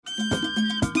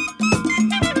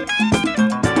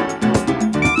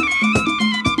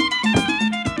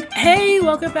Hey,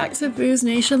 welcome back to Booze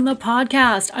Nation, the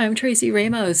podcast. I'm Tracy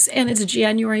Ramos, and it's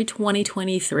January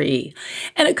 2023,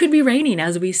 and it could be raining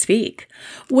as we speak,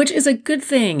 which is a good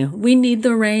thing. We need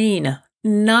the rain.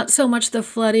 Not so much the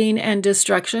flooding and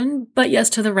destruction, but yes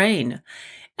to the rain.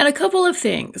 And a couple of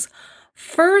things.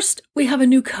 First, we have a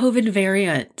new COVID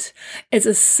variant. It's a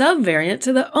subvariant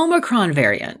to the Omicron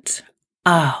variant.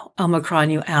 Oh,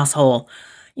 Omicron, you asshole.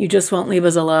 You just won't leave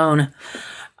us alone.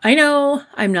 I know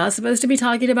I'm not supposed to be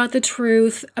talking about the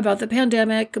truth about the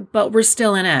pandemic, but we're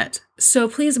still in it. So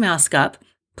please mask up,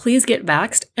 please get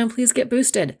vaxxed, and please get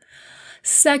boosted.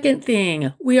 Second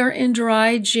thing, we are in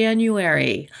dry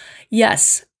January.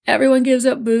 Yes, everyone gives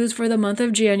up booze for the month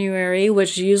of January,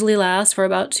 which usually lasts for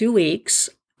about 2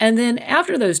 weeks. And then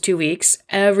after those 2 weeks,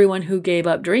 everyone who gave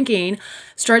up drinking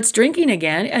starts drinking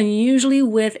again, and usually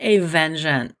with a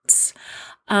vengeance.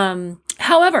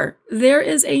 However, there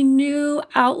is a new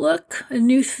outlook, a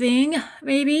new thing,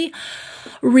 maybe,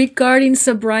 regarding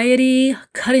sobriety,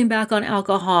 cutting back on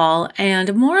alcohol,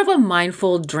 and more of a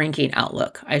mindful drinking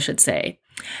outlook, I should say.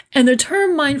 And the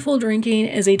term mindful drinking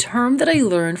is a term that I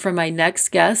learned from my next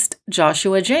guest,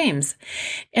 Joshua James.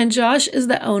 And Josh is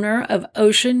the owner of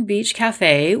Ocean Beach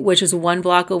Cafe, which is 1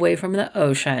 block away from the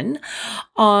ocean,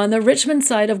 on the Richmond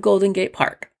side of Golden Gate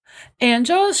Park. And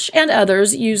Josh and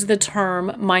others use the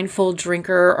term mindful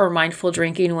drinker or mindful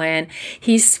drinking when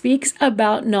he speaks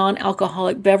about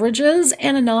non-alcoholic beverages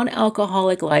and a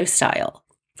non-alcoholic lifestyle.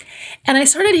 And I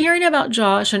started hearing about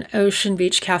Josh and Ocean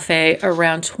Beach Cafe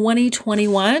around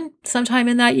 2021, sometime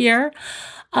in that year.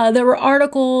 There were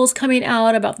articles coming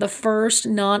out about the first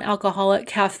non-alcoholic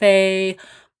cafe,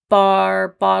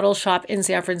 bar, bottle shop in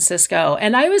San Francisco.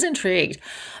 And I was intrigued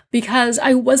because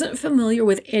I wasn't familiar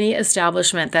with any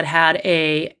establishment that had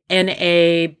a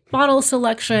NA bottle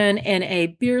selection, NA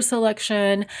beer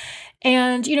selection.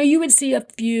 And, you would see a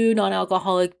few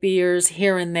non-alcoholic beers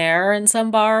here and there in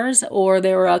some bars, or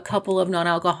there were a couple of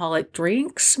non-alcoholic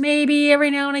drinks maybe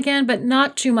every now and again, but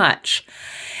not too much.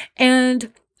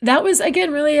 And that was,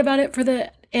 again, really about it for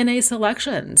the NA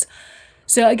selections.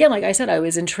 So again, like I said, I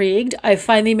was intrigued. I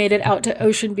finally made it out to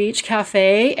Ocean Beach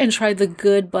Cafe and tried the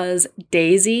Good Buzz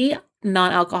Daisy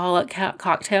non-alcoholic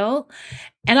cocktail.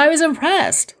 And I was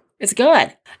impressed. It's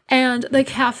good. And the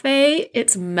cafe,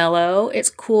 it's mellow,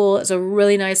 it's cool, it's a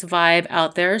really nice vibe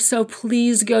out there. So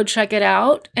please go check it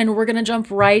out. And we're going to jump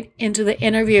right into the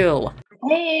interview.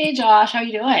 Hey, Josh, how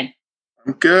you doing?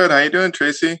 I'm good. How you doing,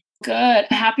 Tracy? Good.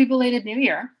 Happy belated New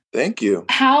Year. Thank you.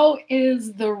 How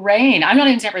is the rain? I'm not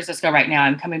in San Francisco right now.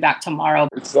 I'm coming back tomorrow.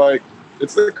 It's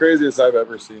the craziest I've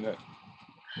ever seen it.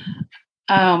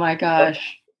 Oh my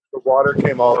gosh. The water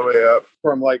came all the way up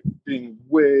from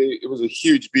it was a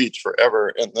huge beach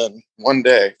forever. And then one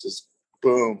day, just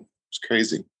boom, it's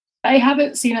crazy. I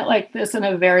haven't seen it like this in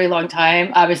a very long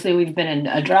time. Obviously, we've been in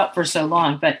a drought for so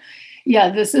long, but yeah,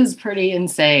 this is pretty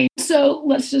insane. So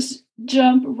let's just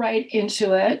jump right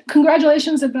into it.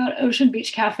 Congratulations about Ocean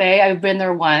Beach Cafe. I've been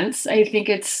there once. I think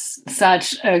it's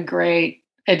such a great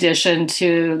addition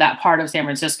to that part of San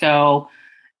Francisco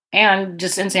and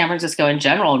just in San Francisco in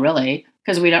general, really,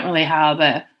 because we don't really have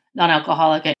a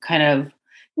non-alcoholic kind of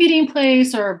meeting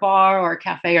place or a bar or a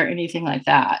cafe or anything like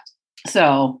that.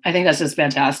 So I think that's just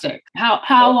fantastic.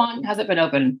 How long has it been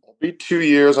open? It'll be 2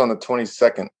 years on the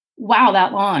 22nd. Wow,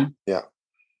 that long. Yeah.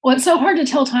 Well, it's so hard to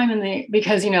tell time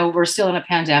because, we're still in a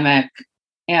pandemic.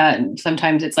 And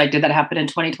sometimes it's like, did that happen in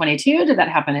 2022? Did that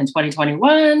happen in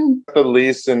 2021? At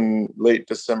least in late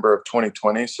December of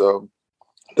 2020. So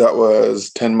that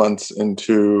was 10 months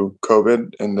into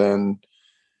COVID. And then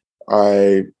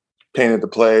I painted the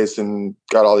place and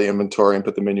got all the inventory and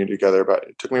put the menu together. But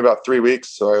it took me about 3 weeks.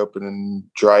 So I opened in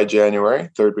dry January,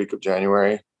 3rd week of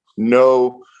January.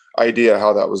 No idea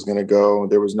how that was going to go.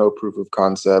 There was no proof of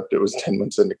concept. It was 10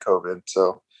 months into COVID.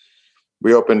 So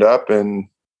we opened up and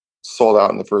sold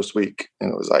out in the first week.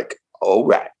 And it was like, all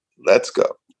right, let's go.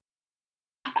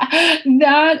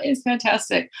 That is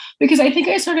fantastic. Because I think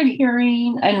I started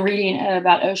hearing and reading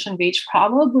about Ocean Beach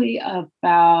probably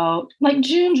about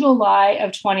June, July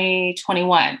of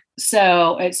 2021.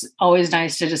 So it's always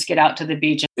nice to just get out to the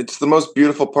beach. It's the most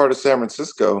beautiful part of San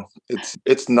Francisco.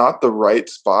 It's not the right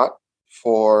spot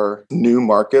for new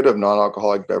market of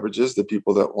non-alcoholic beverages, the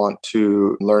people that want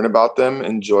to learn about them,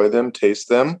 enjoy them, taste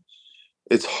them.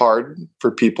 It's hard for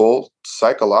people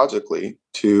psychologically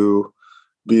to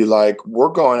be like, we're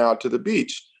going out to the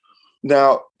beach.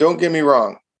 Now, don't get me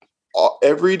wrong.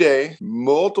 Every day,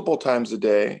 multiple times a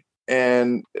day,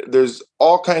 and there's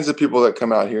all kinds of people that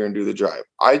come out here and do the drive.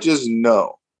 I just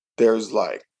know there's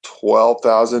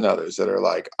 12,000 others that are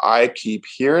like, I keep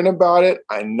hearing about it.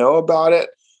 I know about it.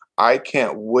 I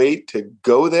can't wait to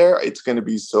go there. It's going to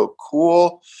be so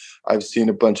cool. I've seen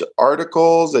a bunch of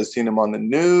articles. I've seen them on the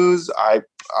news.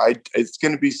 It's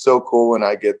going to be so cool when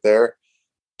I get there.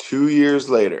 2 years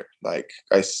later, like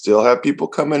I still have people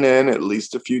coming in at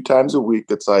least a few times a week.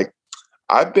 It's like,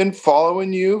 I've been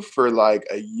following you for like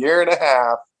a year and a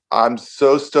half. I'm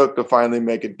so stoked to finally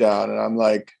make it down. And I'm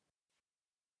like,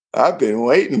 I've been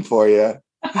waiting for you.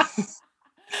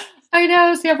 I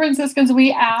know, San Franciscans,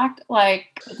 we act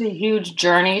like it's a huge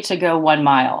journey to go 1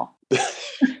 mile.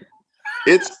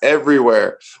 It's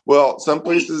everywhere. Well, some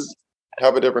places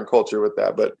have a different culture with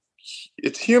that, but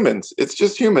it's humans. It's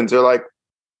just humans. They're like,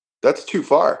 that's too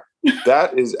far.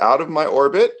 That is out of my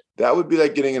orbit. That would be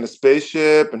like getting in a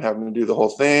spaceship and having to do the whole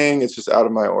thing. It's just out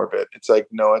of my orbit. It's like,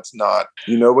 no, it's not.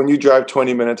 You know, when you drive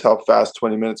 20 minutes, how fast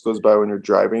 20 minutes goes by when you're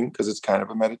driving, because it's kind of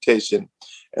a meditation.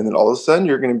 And then all of a sudden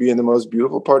you're going to be in the most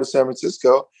beautiful part of San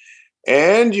Francisco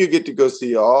and you get to go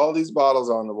see all these bottles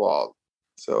on the wall.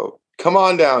 So come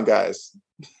on down, guys.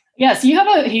 Yes, you have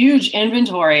a huge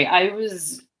inventory. I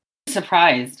was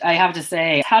surprised, I have to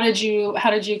say. How did you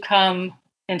come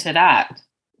into that?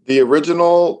 The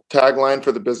original tagline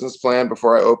for the business plan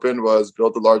before I opened was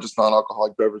build the largest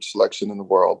non-alcoholic beverage selection in the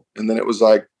world. And then it was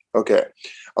like, okay,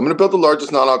 I'm going to build the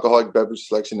largest non-alcoholic beverage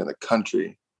selection in the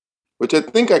country, which I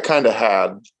think I kind of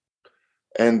had.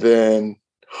 And then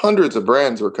hundreds of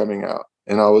brands were coming out.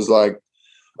 And I was like,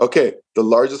 okay, the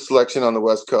largest selection on the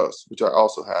West Coast, which I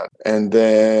also had. And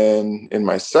then in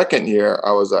my second year,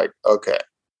 I was like, okay,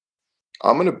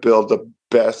 I'm going to build the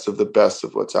best of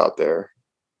what's out there.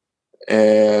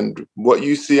 And what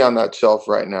you see on that shelf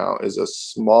right now is a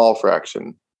small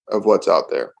fraction of what's out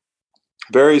there.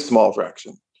 Very small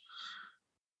fraction.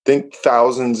 Think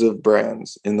thousands of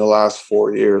brands in the last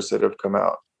 4 years that have come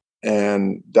out.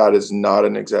 And that is not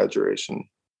an exaggeration.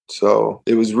 So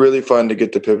it was really fun to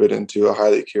get to pivot into a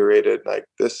highly curated, like,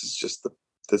 this is just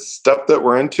the stuff that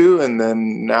we're into. And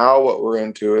then now what we're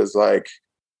into is like,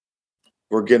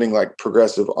 we're getting like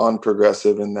progressive on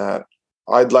progressive in that.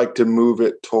 I'd like to move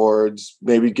it towards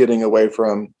maybe getting away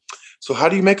from, so how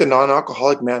do you make a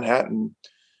non-alcoholic Manhattan,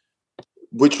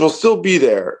 which will still be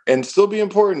there and still be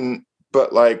important,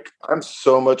 but like I'm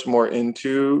so much more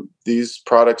into these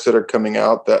products that are coming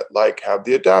out that like have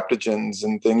the adaptogens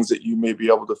and things that you may be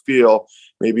able to feel,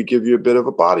 maybe give you a bit of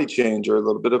a body change or a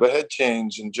little bit of a head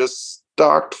change, and just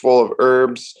stocked full of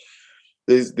herbs.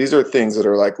 These are things that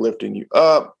are like lifting you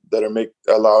up, that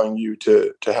are allowing you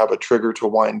to have a trigger to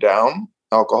wind down.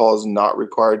 Alcohol is not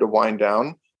required to wind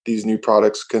down. These new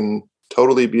products can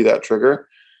totally be that trigger.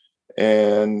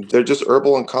 And they're just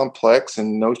herbal and complex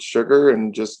and no sugar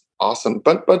and just awesome.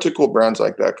 Bunch of cool brands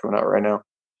like that coming out right now.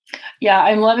 Yeah,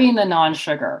 I'm loving the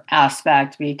non-sugar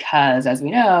aspect because, as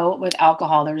we know, with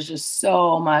alcohol, there's just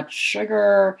so much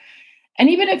sugar. And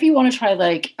even if you want to try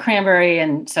like cranberry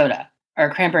and soda or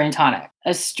cranberry and tonic,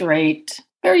 a straight,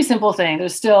 very simple thing,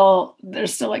 there's still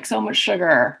like so much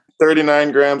sugar.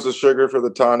 39 grams of sugar for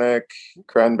the tonic.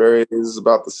 Cranberry is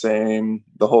about the same.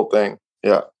 The whole thing.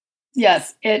 Yeah.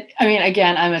 Yes.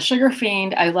 Again, I'm a sugar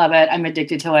fiend. I love it. I'm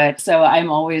addicted to it. So I'm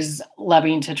always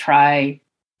loving to try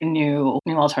new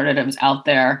alternatives out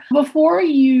there. Before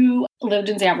you lived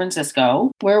in San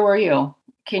Francisco, where were you?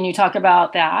 Can you talk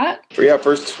about that?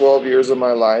 First 12 years of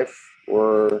my life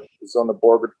was on the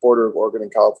border of Oregon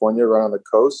and California, right on the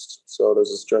coast. So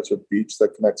there's a stretch of beach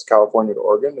that connects California to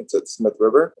Oregon. It's at Smith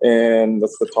River, and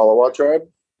that's the Tolowa tribe.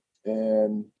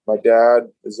 And my dad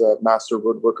is a master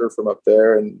woodworker from up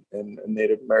there, and a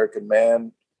Native American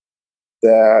man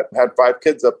that had 5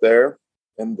 kids up there,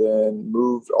 and then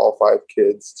moved all 5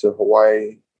 kids to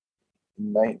Hawaii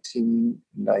in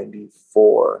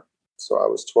 1994. So I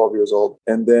was 12 years old.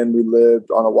 And then we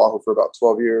lived on Oahu for about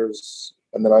 12 years.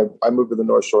 And then I moved to the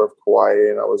North Shore of Kauai,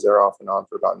 and I was there off and on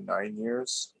for about 9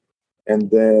 years. And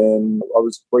then I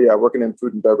was working in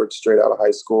food and beverage straight out of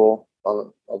high school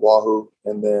on Oahu.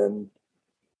 And then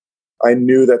I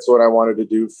knew that's what I wanted to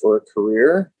do for a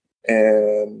career.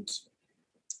 And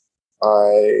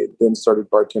I then started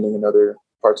bartending in other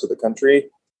parts of the country.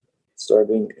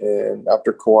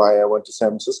 After Kauai, I went to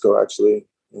San Francisco actually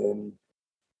in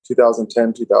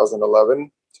 2010,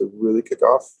 2011 to really kick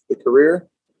off the career.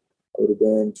 I would have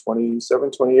been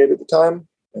 27, 28 at the time.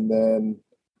 And then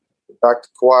back to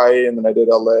Kauai, and then I did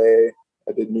LA.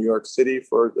 I did New York City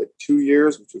for like 2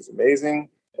 years, which was amazing.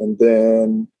 And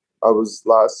then I was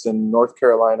last in North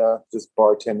Carolina, just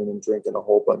bartending and drinking a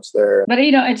whole bunch there. But,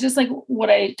 it's just like what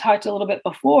I talked a little bit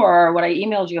before, what I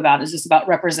emailed you about is just about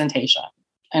representation,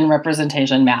 and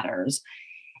representation matters.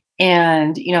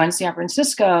 And, in San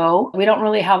Francisco, we don't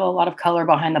really have a lot of color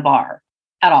behind the bar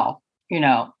at all,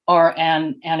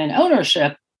 and in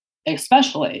ownership,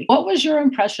 especially. What was your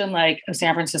impression like of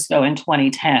San Francisco in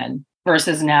 2010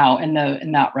 versus now in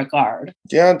that regard?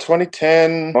 Yeah, in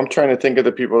 2010, I'm trying to think of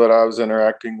the people that I was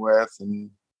interacting with and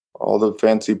all the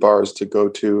fancy bars to go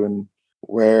to, and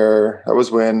where that was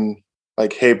when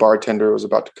like Hey Bartender was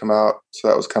about to come out. So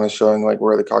that was kind of showing like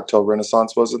where the cocktail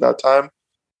renaissance was at that time.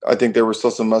 I think there were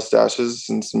still some mustaches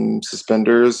and some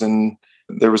suspenders, and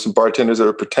there were some bartenders that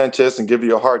were pretentious and give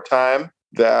you a hard time.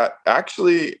 That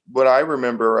actually, what I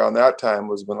remember around that time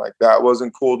was when like that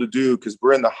wasn't cool to do because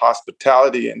we're in the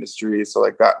hospitality industry. So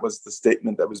like that was the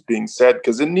statement that was being said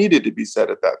because it needed to be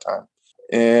said at that time.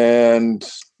 And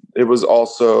it was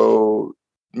also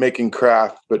making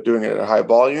craft, but doing it at a high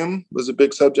volume was a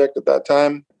big subject at that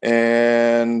time.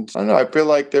 And I don't know, I feel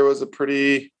like there was a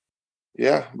pretty,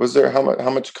 was there, how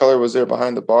much color was there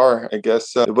behind the bar? I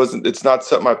guess it's not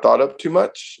something I've thought of too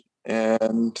much.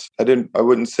 And I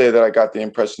wouldn't say that I got the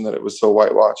impression that it was so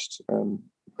whitewashed.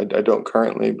 I don't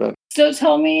currently, but. So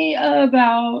tell me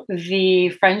about the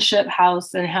Friendship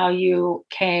House and how you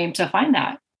came to find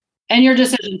that and your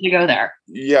decision to go there.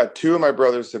 Yeah, two of my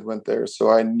brothers had went there.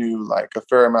 So I knew like a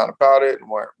fair amount about it and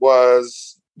where it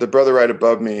was. The brother right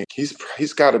above me, he's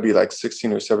got to be like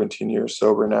 16 or 17 years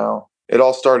sober now. It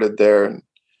all started there. And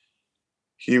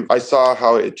I saw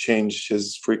how it changed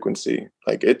his frequency.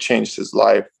 Like it changed his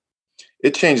life.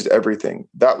 It changed everything.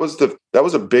 That was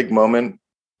a big moment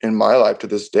in my life to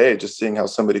this day, just seeing how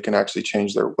somebody can actually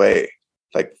change their way,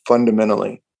 like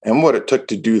fundamentally, and what it took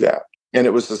to do that. And it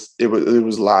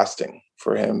was lasting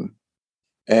for him.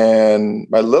 And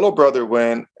my little brother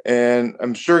went, and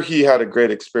I'm sure he had a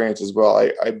great experience as well.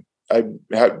 I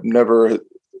had never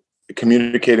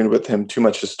communicated with him too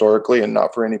much historically, and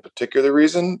not for any particular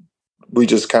reason. We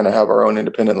just kind of have our own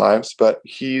independent lives, but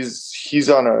he's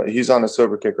on a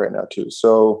sober kick right now too.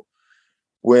 So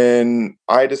when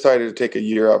I decided to take a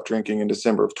year off drinking in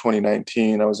December of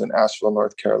 2019, I was in Asheville,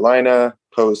 North Carolina,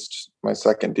 post my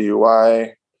second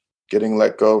DUI, getting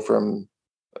let go from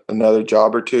another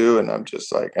job or two. And I'm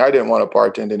just like, I didn't want to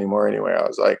bartend anymore anyway. I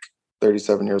was like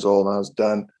 37 years old and I was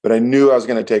done, but I knew I was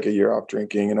going to take a year off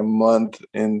drinking. And a month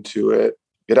into it,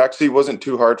 it actually wasn't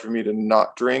too hard for me to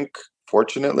not drink.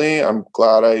 Fortunately, I'm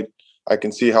glad I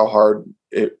can see how hard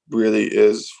it really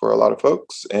is for a lot of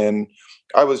folks. And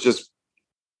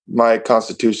my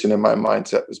constitution and my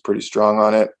mindset was pretty strong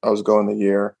on it. I was going the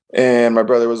year. And my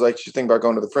brother was like, you should think about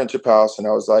going to the Friendship House. And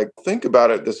I was like, think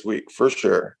about it this week for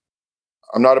sure.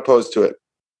 I'm not opposed to it.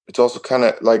 It's also kind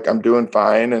of like I'm doing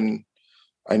fine. And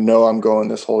I know I'm going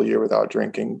this whole year without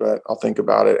drinking, but I'll think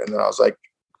about it. And then I was like,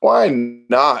 why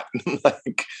not?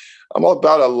 Like, I'm all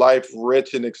about a life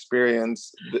rich in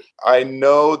experience. I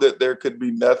know that there could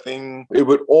be nothing. It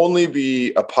would only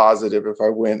be a positive if I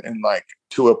went and like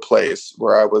to a place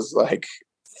where I was like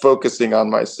focusing on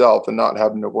myself and not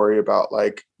having to worry about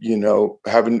like,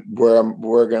 having where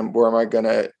am I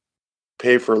gonna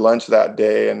pay for lunch that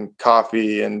day and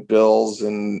coffee and bills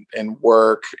and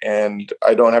work, and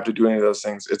I don't have to do any of those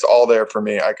things. It's all there for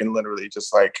me. I can literally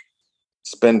just like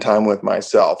spend time with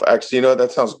myself. Actually,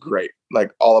 that sounds great.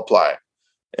 Like I'll apply.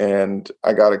 And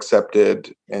I got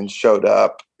accepted and showed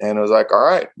up and I was like, all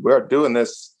right, we're doing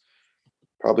this.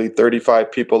 Probably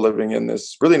 35 people living in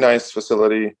this really nice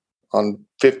facility on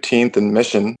 15th and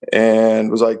Mission,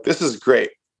 and was like, this is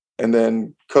great. And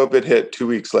then COVID hit 2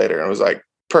 weeks later and I was like,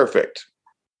 perfect.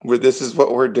 This is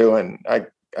what we're doing.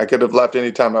 I could have left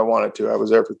anytime I wanted to. I was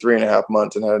there for 3.5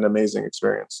 months and had an amazing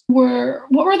experience. What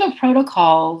were the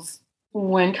protocols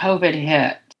when COVID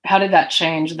hit? How did that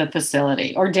change the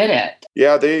facility, or did it?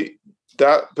 Yeah,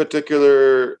 that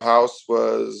particular house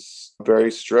was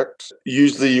very strict.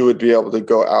 Usually you would be able to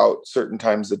go out certain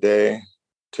times a day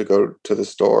to go to the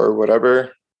store or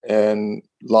whatever, and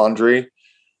laundry.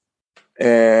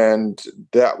 And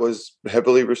that was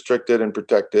heavily restricted and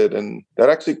protected. And that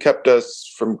actually kept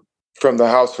us from the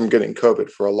house from getting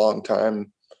COVID for a long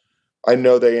time. I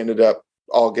know they ended up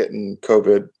all getting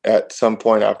COVID at some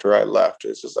point after I left.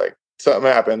 It's just like something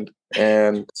happened.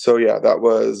 And so, yeah, that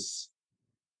was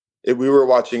it. We were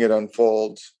watching it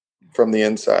unfold from the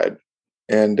inside.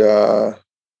 And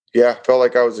felt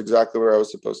like I was exactly where I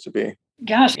was supposed to be.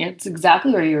 Gosh, it's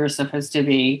exactly where you were supposed to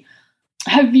be.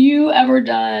 Have you ever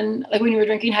done, like when you were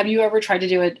drinking, have you ever tried to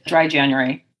do a dry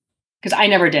January? Because I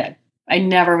never did. I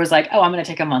never was like, oh, I'm going to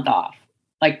take a month off.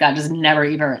 Like that just never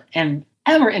even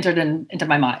ever entered into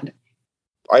my mind.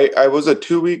 I was a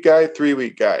 2-week guy,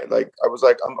 3-week guy. Like I was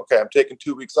like, I'm taking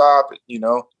 2 weeks off.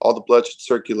 All the blood should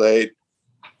circulate,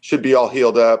 should be all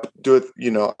healed up. Do it.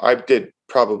 I did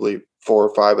probably 4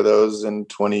 or 5 of those in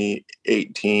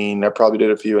 2018. I probably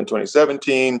did a few in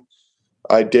 2017.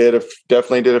 I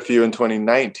definitely did a few in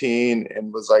 2019,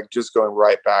 and was like just going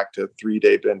right back to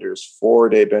 3-day benders,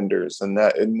 4-day benders, and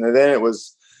then it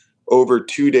was over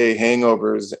 2-day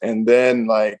hangovers, and then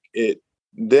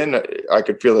then I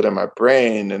could feel it in my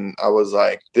brain, and I was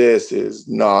like, this is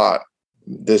not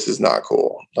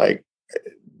cool. Like,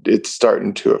 it's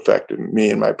starting to affect me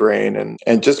and my brain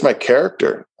and just my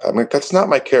character. I'm like, that's not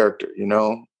my character, you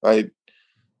know. I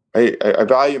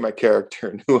value my character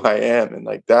and who I am, and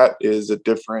like that is a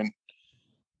different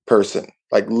person.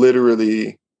 Like,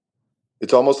 literally,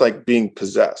 it's almost like being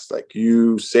possessed. Like,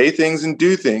 you say things and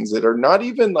do things that are not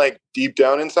even like deep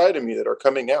down inside of me that are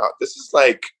coming out. This is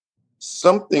like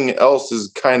something else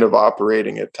is kind of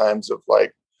operating at times of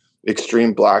like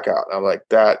extreme blackout. And I'm like,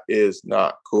 that is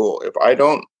not cool. If I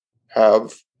don't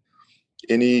have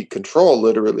any control,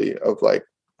 literally, of like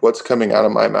what's coming out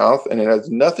of my mouth, and it has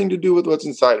nothing to do with what's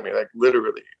inside of me, like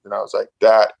literally. And I was like,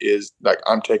 that is like,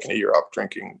 I'm taking a year off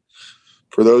drinking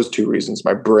for those 2 reasons,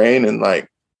 my brain and like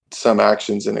some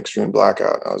actions in extreme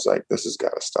blackout. I was like, this has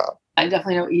got to stop. I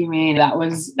definitely know what you mean. That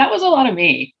was a lot of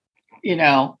me, you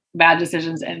know, bad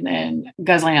decisions and then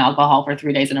guzzling alcohol for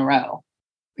 3 days in a row,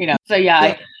 you know? So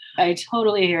yeah. I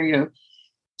totally hear you.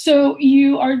 So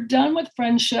you are done with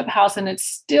Friendship House and it's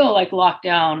still like locked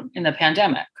down in the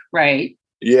pandemic, right?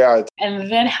 Yeah. And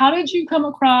then how did you come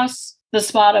across the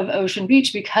spot of Ocean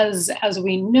Beach? Because as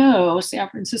we know, San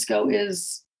Francisco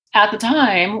is, at the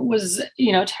time, was,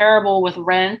 you know, terrible with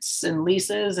rents and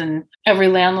leases, and every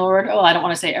landlord, oh, I don't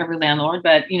want to say every landlord,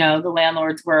 but, you know, the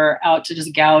landlords were out to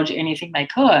just gouge anything they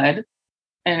could.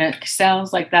 And it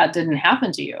sounds like that didn't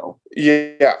happen to you.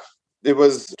 Yeah. It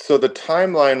was, so the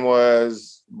timeline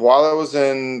was, while I was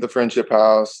in the Friendship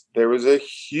House, there was a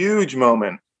huge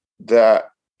moment that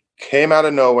came out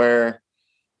of nowhere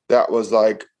that was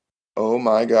like, oh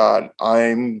my God,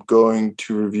 I'm going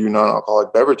to review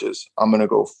non-alcoholic beverages. I'm going to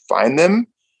go find them.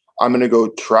 I'm going to go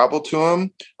travel to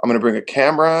them. I'm going to bring a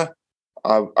camera.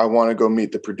 I want to go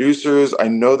meet the producers. I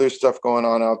know there's stuff going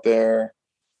on out there.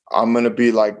 I'm going to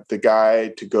be like the guy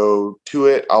to go to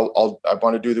it. I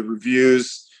want to do the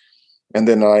reviews. And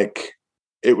then like,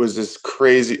 it was this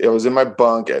crazy, it was in my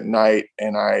bunk at night,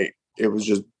 and it was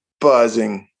just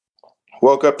buzzing.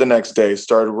 Woke up the next day,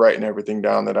 started writing everything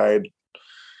down that I had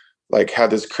like had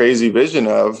this crazy vision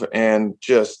of, and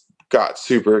just got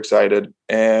super excited.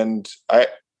 And I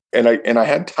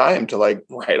had time to like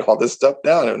write all this stuff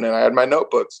down, and then I had my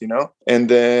notebooks, you know. And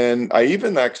then I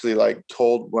even actually like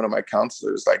told one of my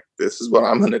counselors, like, this is what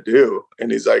I'm going to do. And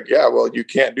he's like, yeah, well, you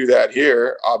can't do that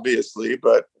here, obviously,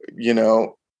 but you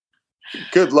know,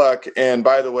 good luck. And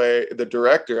by the way, the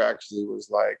director actually was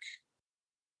like,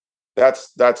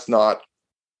 that's not,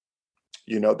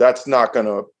 you know, that's not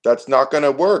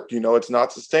gonna work. You know, it's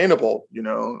not sustainable, you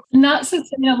know. Not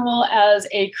sustainable as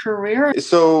a career.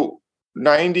 So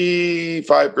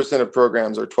 95% of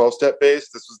programs are 12-step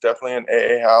based. This was definitely an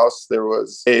AA house. There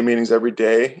was AA meetings every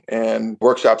day and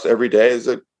workshops every day as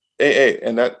a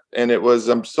AA. And it was,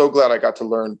 I'm so glad I got to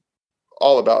learn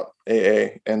all about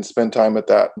AA and spend time with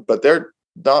that. But they're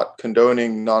not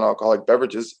condoning non-alcoholic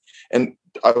beverages. And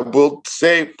I will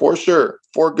say for sure,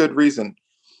 for good reason,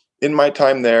 in my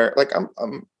time there, like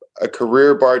I'm a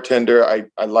career bartender.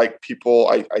 I like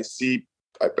people.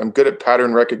 I'm good at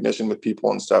pattern recognition with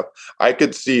people and stuff. I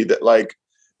could see that like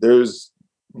there's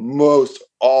most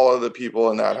all of the people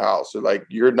in that house are like,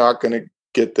 you're not going to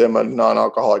get them a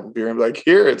non-alcoholic beer and be like,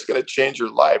 here, it's going to change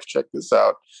your life. Check this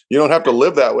out. You don't have to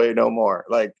live that way no more.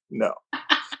 Like, no.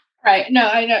 Right. No,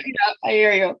 I know. I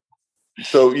hear you.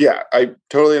 So yeah, I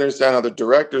totally understand how the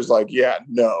director's like, yeah,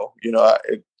 no, you know,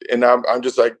 and I'm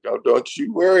just like, no, don't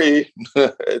you worry.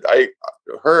 I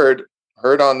heard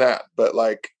on that, but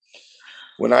like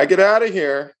when I get out of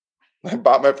here, I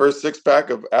bought my first 6-pack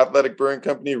of Athletic Brewing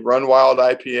Company Run Wild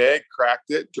IPA,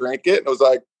 cracked it, drank it, and I was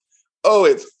like, oh,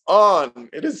 it's on.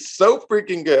 It is so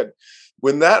freaking good.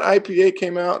 When that IPA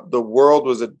came out, the world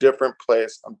was a different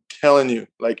place. I'm telling you,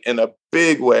 like in a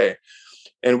big way.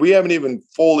 And we haven't even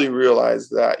fully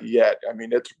realized that yet. I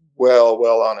mean, it's well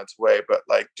on its way, but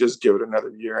like, just give it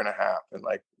another year and a half. And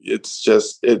like, it's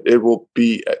just, it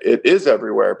is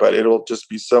everywhere, but it'll just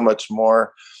be so much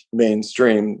more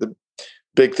mainstream. The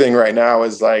big thing right now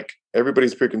is like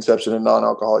everybody's preconception of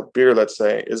non-alcoholic beer, let's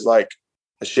say, is like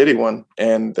a shitty one.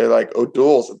 And they're like, oh,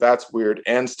 duels, that's weird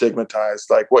and stigmatized.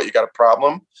 Like, what, you got a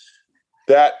problem?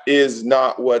 That is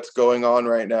not what's going on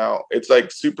right now. It's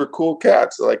like super cool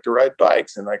cats that like to ride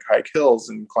bikes and like hike hills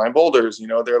and climb boulders. You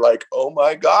know, they're like, oh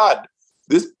my God,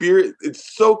 this beer,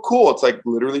 it's so cool. It's like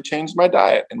literally changed my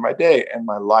diet and my day and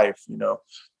my life, you know.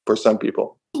 for some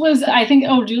people. I think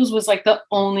O'Doul's was like the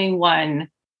only one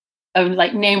of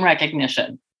like name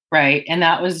recognition, right? And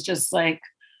that was just like,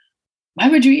 why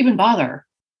would you even bother?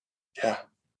 Yeah.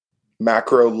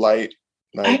 Macro light,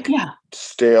 like Yeah.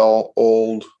 stale,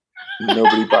 old,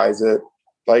 nobody buys it.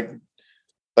 Like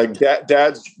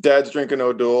dad's drinking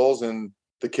O'Doul's and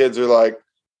the kids are like,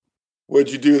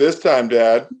 what'd you do this time,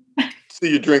 Dad?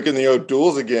 See you drinking the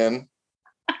O'Doul's again.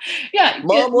 Yeah.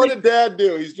 Mom, what did Dad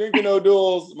do? He's drinking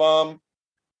O'Doul's, Mom.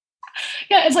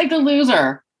 Yeah, it's like the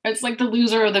loser. It's like the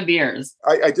loser of the beers.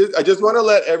 I just want to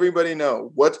let everybody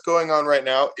know what's going on right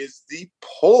now is the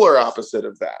polar opposite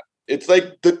of that. It's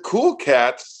like the cool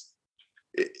cats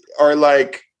are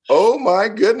like, oh my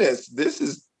goodness, this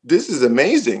is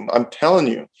amazing. I'm telling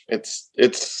you, it's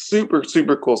super,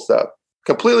 super cool stuff.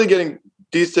 Completely getting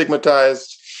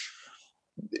destigmatized.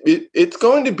 It's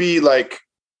going to be like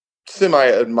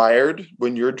semi-admired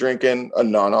when you're drinking a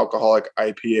non-alcoholic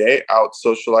IPA out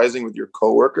socializing with your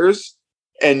coworkers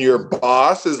and your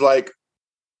boss is like,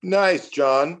 nice,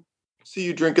 John. See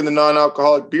you drinking the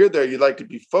non-alcoholic beer there. You like to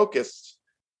be focused,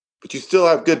 but you still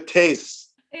have good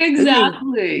taste.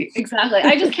 Exactly.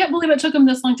 I just can't believe it took them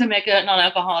this long to make a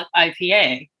non-alcoholic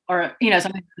IPA or,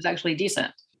 something that was actually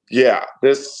decent. Yeah.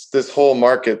 This whole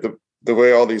market, the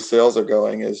way all these sales are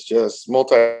going is just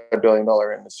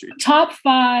multi-billion-dollar industry. Top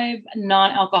 5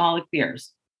 non-alcoholic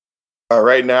beers.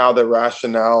 Right now, the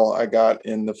Rationale I got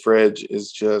in the fridge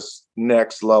is just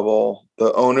next level.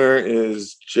 The owner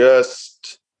is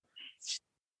just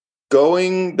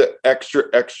going the extra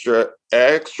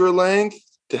length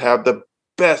to have the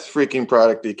best freaking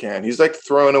product he can. He's like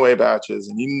throwing away batches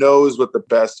and he knows what the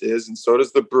best is. And so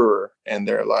does the brewer. And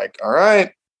they're like, all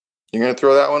right, you're going to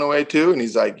throw that one away too? And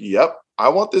he's like, yep, I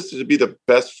want this to be the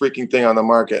best freaking thing on the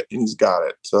market. And he's got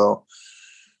it. So,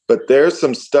 but there's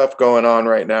some stuff going on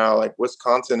right now. Like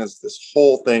Wisconsin is this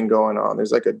whole thing going on.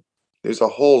 There's a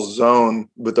whole zone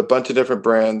with a bunch of different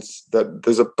brands that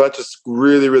there's a bunch of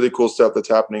really, really cool stuff that's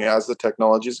happening as the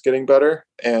technology is getting better.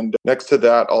 And next to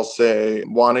that, I'll say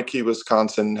Waunakee,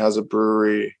 Wisconsin has a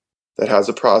brewery that has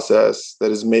a process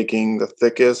that is making the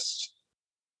thickest,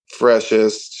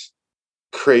 freshest,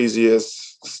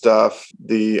 craziest stuff.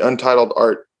 The Untitled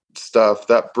Art stuff,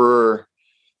 that brewer,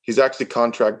 he's actually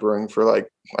contract brewing for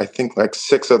I think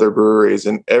 6 other breweries.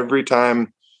 And every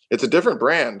time it's a different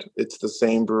brand. It's the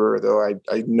same brewer though.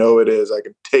 I know it is. I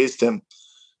can taste him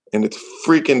and it's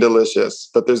freaking delicious.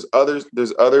 But there's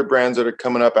other brands that are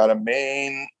coming up out of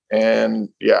Maine. And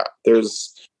yeah, and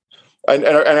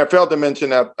I failed to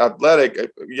mention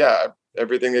Athletic. Yeah,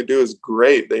 everything they do is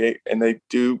great. They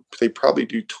probably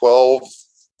do 12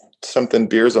 something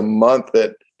beers a month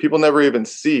that people never even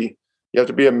see. You have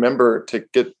to be a member to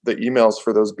get the emails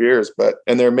for those beers,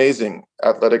 and they're amazing.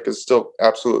 Athletic is still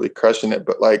absolutely crushing it,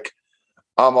 but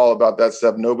I'm all about that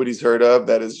stuff nobody's heard of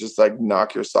that is just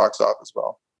knock your socks off as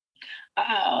well.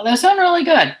 Oh, those sound really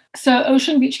good. So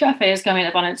Ocean Beach Cafe is coming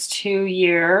up on its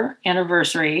 2-year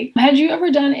anniversary. Had you ever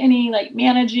done any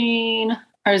managing,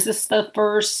 or is this the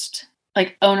first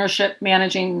ownership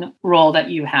managing role that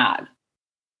you had?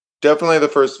 Definitely the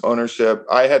first ownership.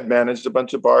 I had managed a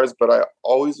bunch of bars, but I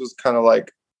always was kind of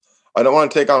I don't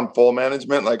want to take on full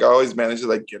management. I always managed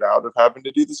to get out of having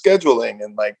to do the scheduling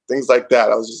and things like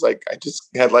that. I was just I just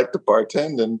had to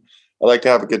bartend and I like to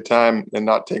have a good time and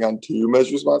not take on too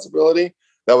much responsibility.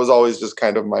 That was always just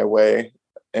kind of my way.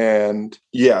 And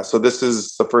yeah, so this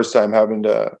is the first time having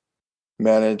to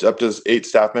manage up to 8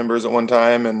 staff members at one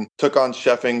time and took on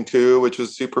chefing too, which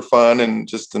was super fun and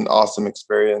just an awesome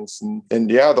experience.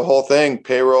 And yeah, the whole thing,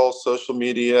 payroll, social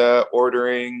media,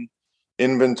 ordering,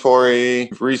 inventory,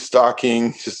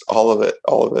 restocking, just all of it.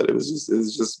 It was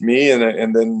just me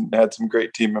and then had some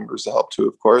great team members to help too,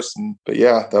 of course. But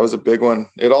yeah, that was a big one.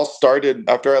 It all started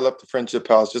after I left the Friendship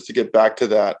House. Just to get back to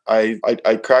that, I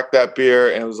cracked that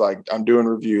beer and it was I'm doing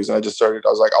reviews. And I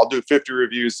was I'll do 50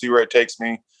 reviews, see where it takes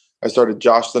me. I started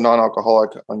Josh the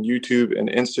Non-Alcoholic on YouTube and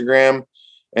Instagram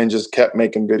and just kept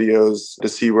making videos to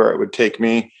see where it would take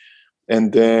me.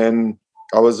 And then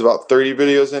I was about 30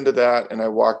 videos into that, and I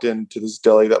walked into this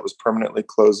deli that was permanently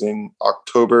closing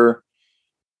October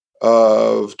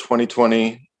of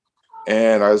 2020.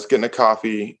 And I was getting a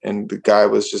coffee, and the guy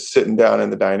was just sitting down in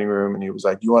the dining room, and he was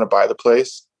like, "You want to buy the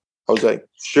place?" I was like,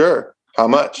 "Sure. How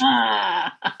much?"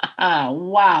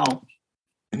 Wow.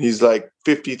 And he's like,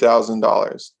 $50,000.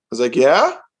 I was like,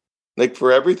 "Yeah?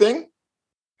 For everything?"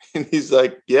 And he's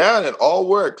like, "Yeah, and it all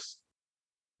works."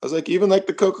 I was like, "Even the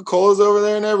Coca-Colas over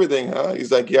there and everything, huh?"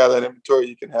 He's like, "Yeah, that inventory,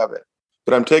 you can have it.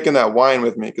 But I'm taking that wine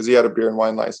with me," because he had a beer and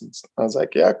wine license. I was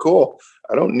like, "Yeah, cool.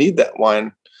 I don't need that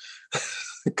wine."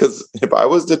 Because if I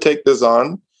was to take this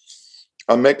on,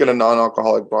 I'm making a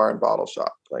non-alcoholic bar and bottle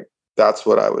shop. Like, that's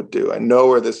what I would do. I know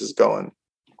where this is going.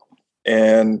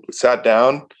 And sat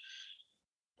down,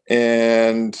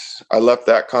 and I left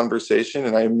that conversation,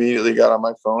 and I immediately got on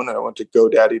my phone and I went to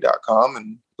GoDaddy.com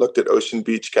and looked at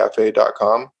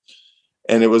OceanBeachCafe.com,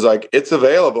 and it was like, it's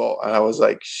available. And I was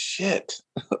like, shit,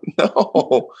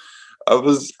 no. I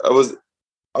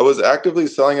was actively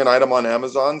selling an item on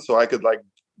Amazon so I could like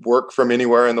work from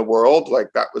anywhere in the world.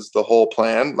 Like, that was the whole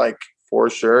plan. Like, for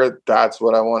sure, that's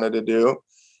what I wanted to do.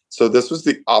 So this was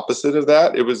the opposite of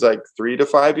that. It was like 3 to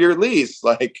 5 year lease.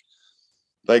 Like,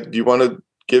 do you want to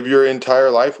give your entire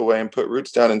life away and put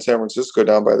roots down in San Francisco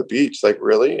down by the beach? Like,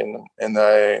 really? And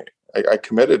I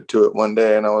committed to it one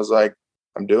day, and I was like,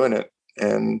 I'm doing it.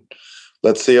 And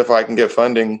let's see if I can get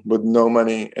funding with no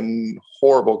money and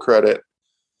horrible credit.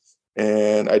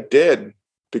 And I did,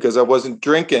 because I wasn't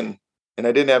drinking and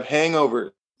I didn't have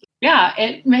hangovers. Yeah,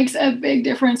 it makes a big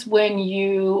difference when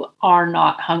you are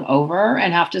not hungover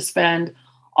and have to spend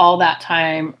all that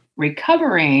time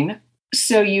recovering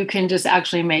so you can just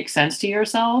actually make sense to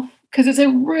yourself. Because it's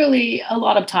a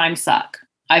lot of time suck,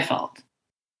 I felt.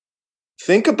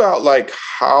 Think about like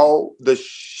how the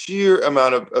sheer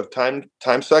amount of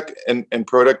time suck and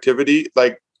productivity,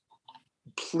 like,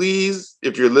 please,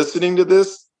 if you're listening to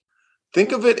this,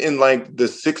 think of it in like the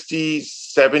 60,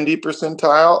 70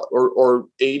 percentile or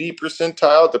 80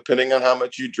 percentile, depending on how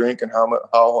much you drink and how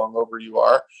hungover you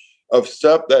are, of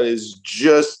stuff that is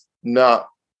just not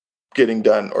getting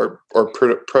done or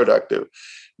productive.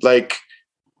 Like,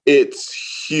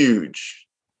 it's huge.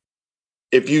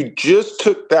 If you just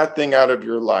took that thing out of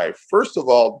your life, first of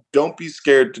all, don't be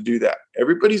scared to do that.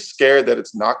 Everybody's scared that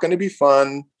it's not going to be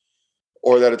fun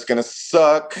or that it's going to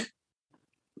suck.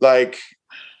 Like,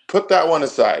 put that one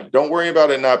aside. Don't worry about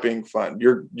it not being fun.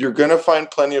 You're going to find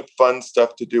plenty of fun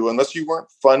stuff to do. Unless you weren't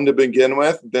fun to begin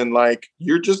with, then like,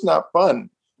 you're just not fun.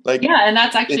 Like, yeah, and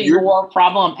that's actually your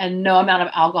problem, and no amount of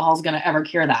alcohol is going to ever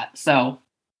cure that. So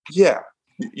yeah,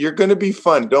 you're going to be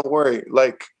fun. Don't worry.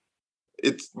 Like,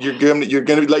 you're going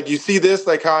to be like, you see this,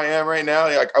 like how I am right now.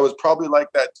 Like, I was probably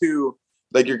like that too.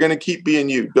 Like, you're going to keep being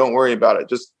you. Don't worry about it.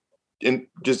 Just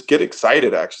get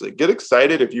excited. Actually, get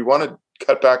excited. If you want to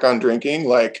cut back on drinking,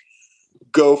 like,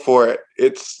 go for it.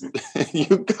 It's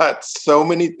you got so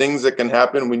many things that can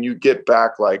happen when you get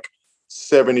back like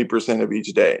 70% of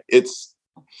each day.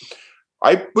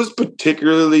 I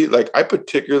particularly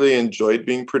enjoyed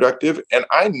being productive, and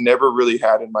I never really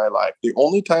had in my life. The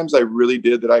only times I really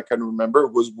did that I can remember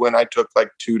was when I took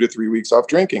like 2 to 3 weeks off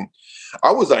drinking.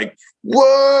 I was like,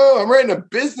 whoa, I'm writing a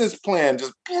business plan.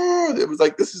 Just, it was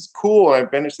like, this is cool. And I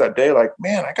finished that day like,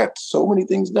 man, I got so many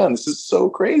things done. This is so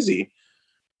crazy.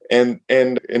 And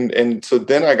so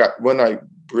then when I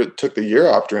took the year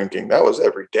off drinking, that was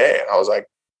every day. And I was like,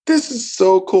 this is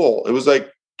so cool. It was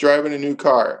like driving a new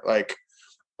car. Like,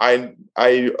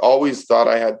 I always thought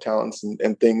I had talents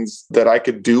and things that I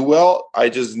could do well. I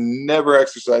just never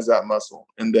exercised that muscle.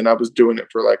 And then I was doing it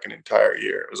for like an entire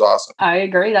year. It was awesome. I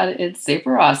agree that it's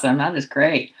super awesome. That is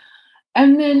great.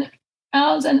 And then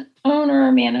as an owner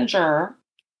or manager,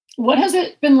 what has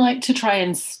it been like to try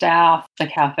and staff the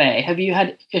cafe? Have you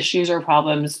had issues or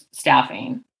problems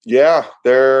staffing? Yeah,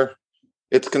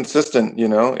 it's consistent,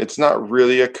 it's not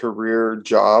really a career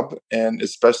job. And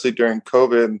especially during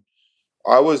COVID,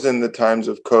 I was in the times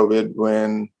of COVID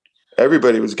when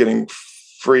everybody was getting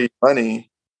free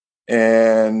money,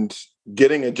 and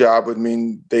getting a job would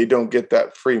mean they don't get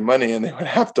that free money and they would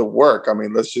have to work. I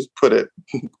mean, let's just put it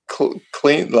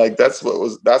clean. Like, that's what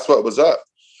was up.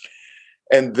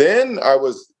 And then I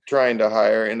was trying to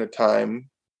hire in a time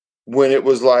when it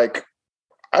was like,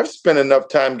 I've spent enough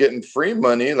time getting free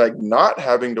money, like not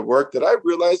having to work, that I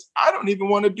realized I don't even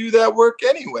want to do that work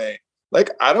anyway. Like,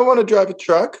 I don't want to drive a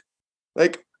truck.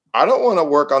 Like, I don't want to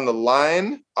work on the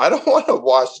line. I don't want to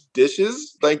wash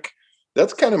dishes. Like,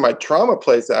 that's kind of my trauma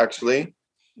place, actually.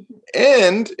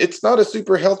 And it's not a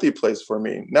super healthy place for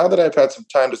me. Now that I've had some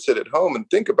time to sit at home and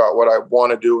think about what I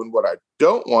want to do and what I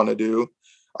don't want to do,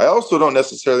 I also don't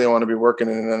necessarily want to be working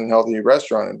in an unhealthy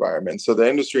restaurant environment. So the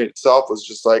industry itself was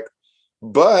just like,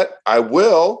 but I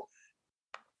will,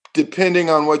 depending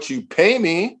on what you pay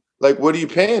me. Like, what are you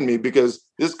paying me? Because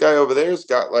this guy over there's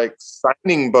got like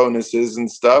signing bonuses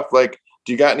and stuff. Like,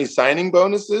 do you got any signing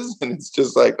bonuses? And it's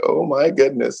just like, oh my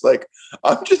goodness. Like,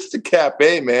 I'm just a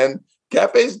cafe, man.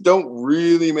 Cafes don't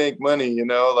really make money,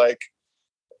 like,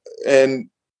 and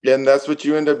that's what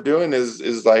you end up doing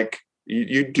is like,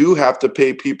 you do have to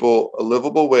pay people a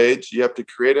livable wage. You have to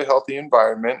create a healthy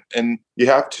environment, and you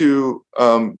have to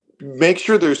make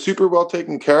sure they're super well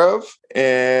taken care of.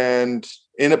 And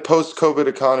in a post-COVID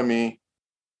economy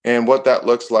and what that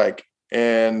looks like,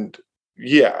 And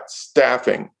yeah,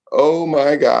 staffing. Oh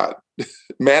my God.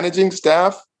 Managing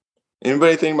staff.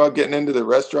 Anybody think about getting into the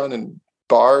restaurant and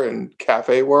bar and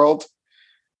cafe world?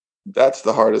 That's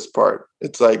the hardest part.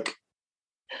 It's like,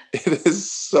 it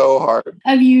is so hard.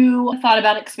 Have you thought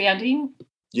about expanding?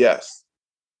 Yes.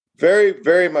 Very,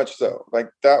 very much so.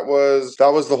 Like that was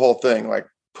the whole thing. Like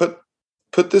put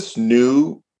this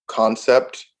new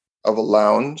concept of a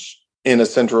lounge in a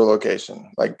central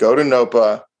location. Like go to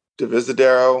Nopa,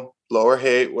 Divisadero, Lower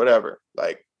Haight, whatever.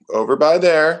 Like over by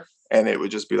there, and it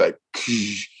would just be like,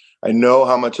 I know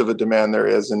how much of a demand there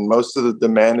is, and most of the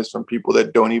demand is from people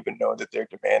that don't even know that they're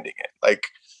demanding it. Like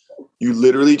you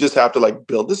literally just have to like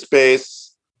build the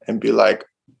space and be like,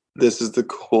 this is the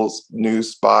cool new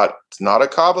spot. It's not a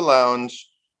Kava lounge,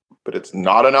 but it's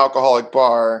not an alcoholic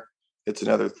bar. It's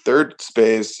another third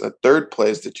space, a third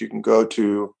place that you can go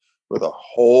to with a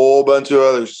whole bunch of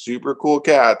other super cool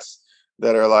cats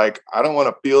that are like, I don't want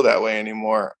to feel that way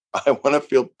anymore. I want to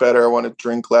feel better. I want to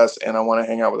drink less, and I want to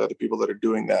hang out with other people that are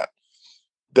doing that.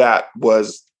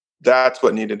 That's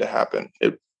what needed to happen.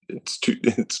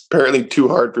 It's apparently too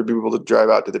hard for people to drive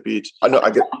out to the beach. I know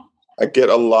I get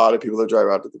a lot of people that drive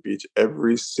out to the beach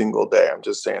every single day. I'm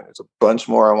just saying there's a bunch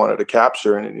more I wanted to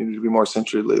capture, and it needed to be more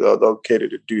centrally located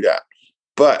to do that.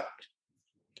 But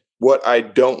what I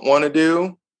don't want to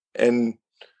do, and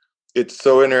it's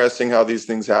so interesting how these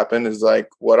things happen, is like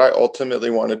what I ultimately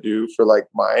want to do for like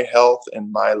my health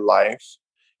and my life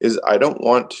is I don't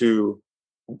want to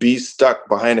be stuck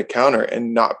behind a counter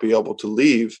and not be able to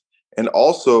leave, and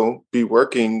also be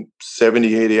working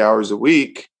 70, 80 hours a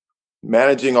week,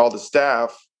 managing all the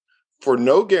staff for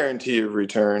no guarantee of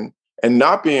return and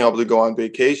not being able to go on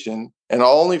vacation. And the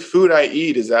only food I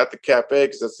eat is at the cafe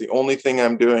because that's the only thing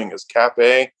I'm doing is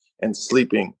cafe and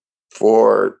sleeping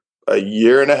for a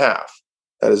year and a half.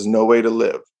 That is no way to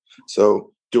live.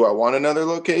 So do I want another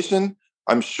location?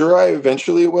 I'm sure I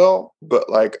eventually will, but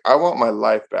like I want my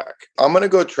life back. I'm going to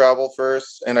go travel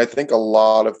first. And I think a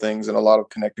lot of things and a lot of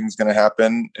connecting is going to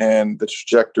happen. And the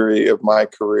trajectory of my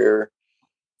career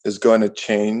is going to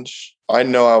change. I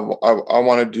know I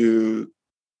want to do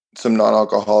some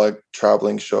non-alcoholic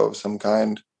traveling show of some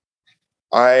kind.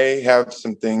 I have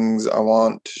some things I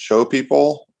want to show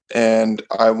people, and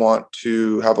I want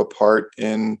to have a part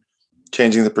in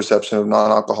changing the perception of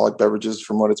non-alcoholic beverages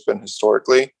from what it's been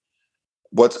historically,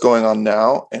 what's going on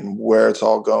now, and where it's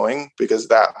all going, because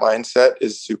that mindset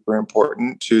is super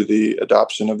important to the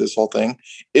adoption of this whole thing.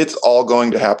 It's all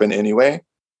going to happen anyway.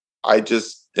 I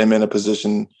just am in a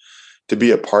position to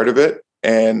be a part of it,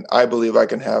 and I believe I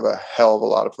can have a hell of a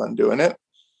lot of fun doing it.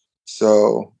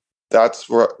 So that's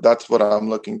what I'm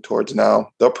looking towards now.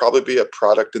 There'll probably be a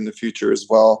product in the future as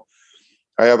well.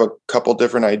 I have a couple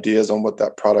different ideas on what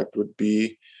that product would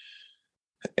be,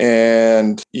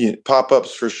 and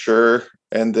pop-ups for sure.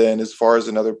 And then as far as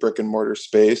another brick and mortar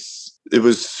space, it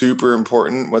was super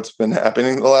important what's been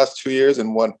happening the last 2 years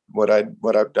and what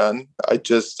I've done. I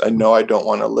know I don't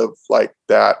want to live like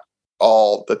that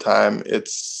all the time.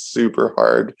 It's super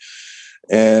hard.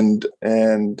 And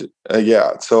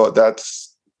yeah, so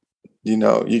that's,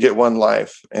 you get one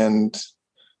life, and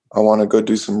I want to go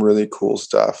do some really cool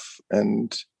stuff.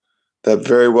 And that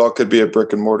very well could be a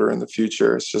brick and mortar in the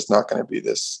future. It's just not going to be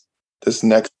this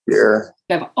next year.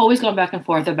 I've always gone back and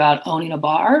forth about owning a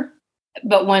bar,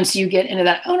 but once you get into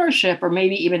that ownership or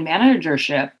maybe even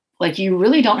managership, like you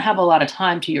really don't have a lot of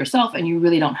time to yourself, and you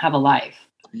really don't have a life.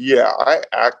 Yeah, I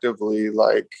actively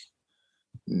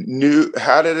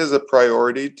had it as a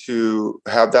priority to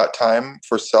have that time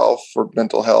for self, for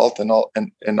mental health and all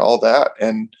that.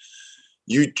 And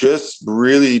you just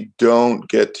really don't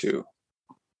get to.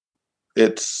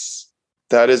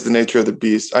 That is the nature of the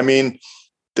beast. I mean,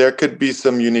 there could be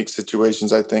some unique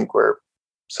situations, I think, where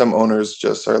some owners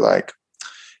just are like,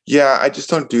 yeah, I just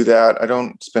don't do that. I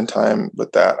don't spend time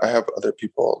with that. I have other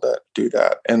people that do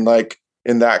that. And like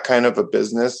in that kind of a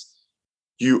business,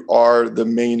 you are the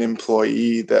main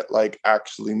employee that like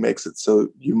actually makes it so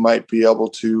you might be able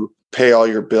to pay all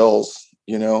your bills,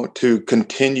 to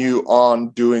continue on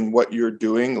doing what you're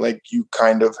doing. Like you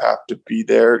kind of have to be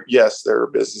there. Yes, there are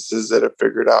businesses that have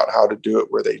figured out how to do it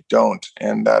where they don't.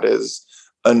 And that is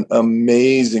an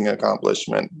amazing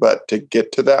accomplishment. But to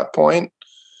get to that point,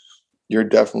 you're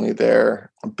definitely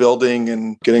there building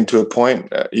and getting to a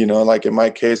point, like in my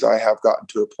case, I have gotten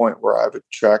to a point where I've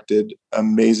attracted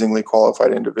amazingly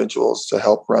qualified individuals to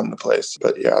help run the place.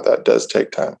 But yeah, that does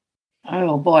take time.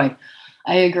 Oh boy,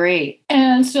 I agree.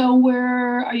 And so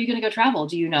where are you going to go travel?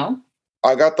 Do you know?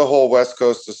 I got the whole West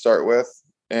Coast to start with.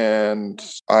 And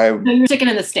So you're sticking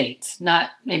in the States,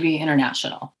 not maybe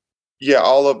international. Yeah,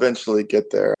 I'll eventually get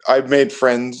there. I've made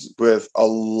friends with a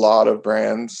lot of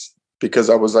brands because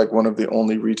I was like one of the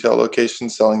only retail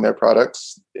locations selling their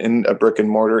products in a brick and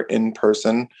mortar in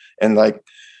person, and like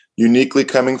uniquely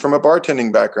coming from a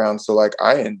bartending background. So like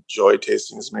I enjoy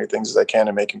tasting as many things as I can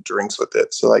and making drinks with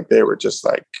it. So like they were just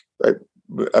like,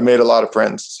 I made a lot of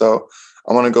friends. So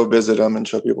I want to go visit them and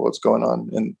show people what's going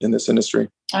on in this industry.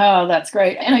 Oh, that's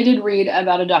great. And I did read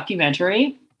about a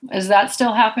documentary. Is that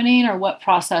still happening, or what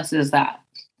process is that?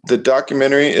 The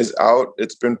documentary is out.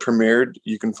 It's been premiered.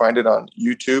 You can find it on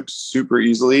YouTube super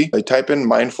easily. I type in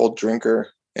mindful drinker,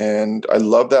 and I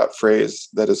love that phrase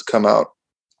that has come out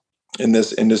in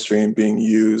this industry and being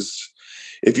used.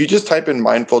 If you just type in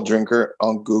mindful drinker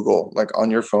on Google, like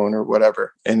on your phone or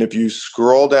whatever, and if you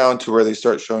scroll down to where they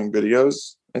start showing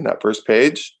videos in that first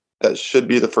page, that should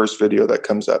be the first video that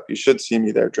comes up. You should see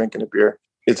me there drinking a beer.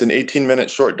 It's an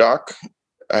 18-minute short doc.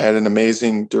 I had an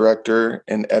amazing director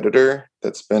and editor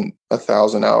that spent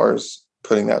 1,000 hours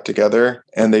putting that together,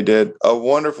 and they did a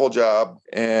wonderful job.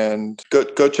 And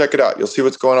go check it out. You'll see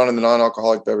what's going on in the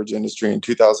non-alcoholic beverage industry in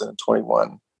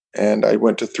 2021. And I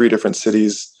went to 3 different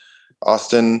cities: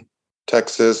 Austin,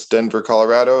 Texas, Denver,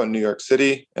 Colorado, and New York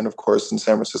City, and of course in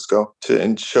San Francisco,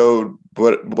 and showed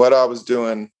what I was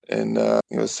doing in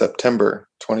September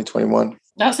 2021.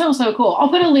 That sounds so cool. I'll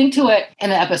put a link to it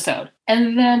in the episode.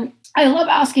 And then I love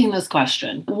asking this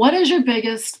question. What is your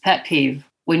biggest pet peeve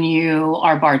when you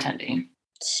are bartending?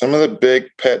 Some of the big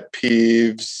pet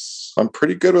peeves, I'm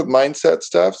pretty good with mindset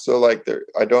stuff. So like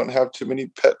I don't have too many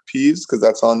pet peeves because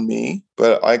that's on me,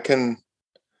 but I can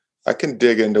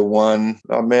dig into one.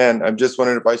 Oh man, I'm just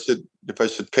wondering if I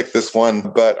should pick this one.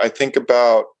 But I think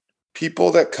about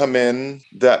people that come in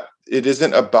that it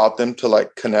isn't about them to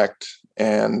like connect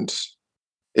and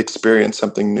experience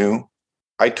something new.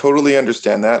 I totally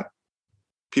understand that.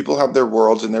 People have their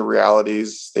worlds and their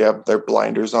realities. They have their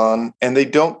blinders on, and they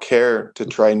don't care to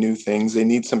try new things. They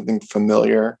need something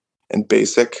familiar and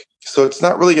basic. So it's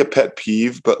not really a pet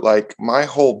peeve, but like my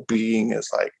whole being is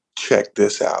like, check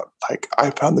this out. Like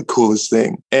I found the coolest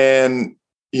thing. And,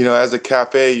 as a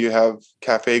cafe, you have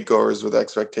cafe goers with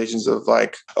expectations of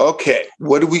like, okay,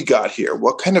 what do we got here?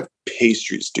 What kind of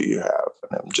pastries do you have?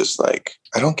 And I'm just like,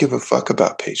 I don't give a fuck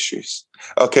about pastries.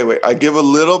 Okay, wait, I care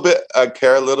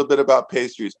a little bit about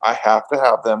pastries. I have to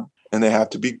have them, and they have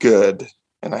to be good,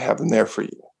 and I have them there for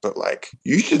you. But like,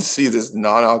 you should see this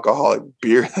non-alcoholic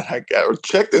beer that I got, or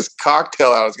check this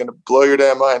cocktail out. It's going to blow your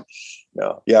damn mind.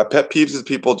 No. Yeah. Pet peeves is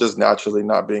people just naturally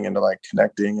not being into like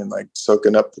connecting and like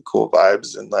soaking up the cool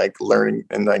vibes and like learning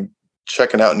and like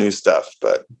checking out new stuff.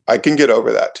 But I can get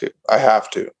over that too. I have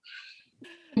to.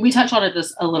 We touched on it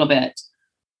just a little bit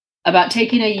about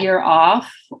taking a year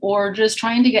off or just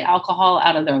trying to get alcohol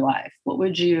out of their life. What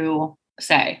would you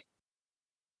say?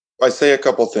 I say a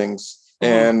couple things.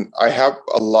 And I have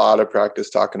a lot of practice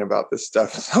talking about this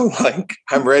stuff. So like,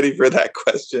 I'm ready for that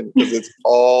question because it's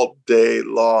all day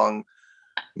long.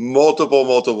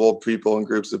 Multiple people and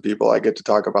groups of people I get to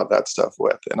talk about that stuff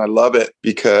with. And I love it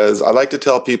because I like to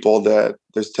tell people that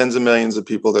there's tens of millions of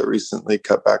people that recently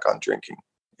cut back on drinking.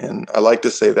 And I like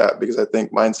to say that because I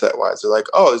think mindset wise, they're like,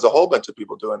 oh, there's a whole bunch of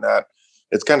people doing that.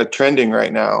 It's kind of trending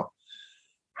right now.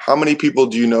 How many people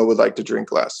do you know would like to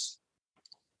drink less?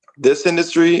 This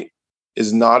industry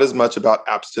is not as much about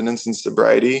abstinence and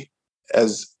sobriety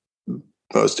as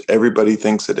most everybody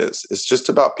thinks it is. It's just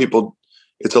about people.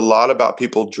 It's a lot about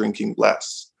people drinking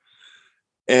less.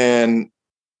 And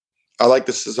I like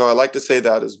to say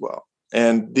that as well.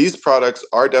 And these products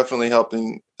are definitely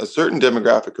helping a certain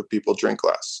demographic of people drink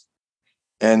less.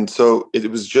 And so it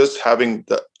was just having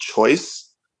the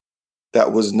choice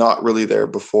that was not really there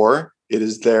before. It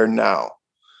is there now.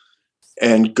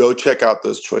 And go check out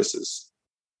those choices.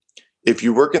 If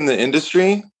you work in the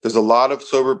industry, there's a lot of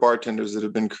sober bartenders that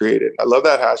have been created. I love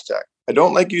that hashtag. I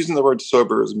don't like using the word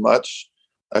sober as much.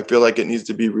 I feel like it needs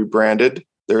to be rebranded.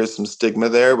 There is some stigma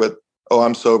there with, oh,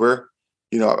 I'm sober.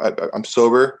 I'm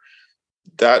sober.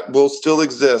 That will still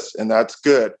exist, and that's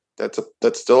good. That's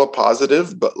still a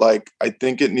positive, but like I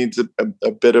think it needs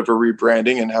a bit of a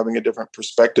rebranding and having a different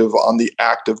perspective on the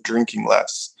act of drinking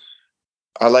less.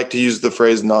 I like to use the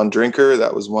phrase non-drinker.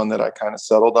 That was one that I kind of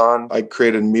settled on. I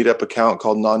created a meetup account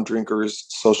called Non-Drinkers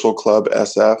Social Club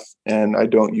SF, and I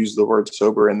don't use the word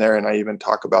sober in there. And I even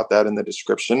talk about that in the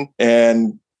description.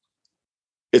 And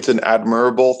it's an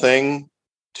admirable thing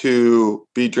to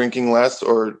be drinking less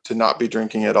or to not be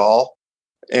drinking at all.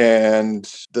 And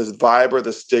the vibe or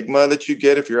the stigma that you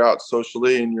get if you're out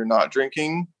socially and you're not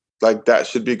drinking, like that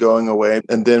should be going away.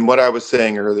 And then what I was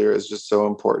saying earlier is just so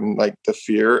important, like the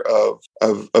fear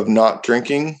of not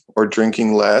drinking or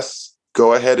drinking less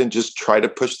go ahead and just try to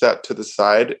push that to the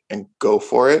side and go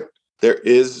for it. There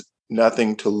is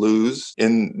nothing to lose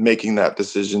in making that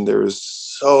decision. There is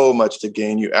so much to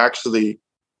gain.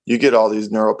 You get all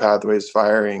these neural pathways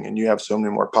firing, and you have so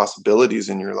many more possibilities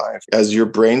in your life as your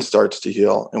brain starts to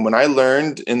heal. And when I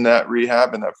learned in that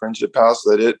rehab and that friendship house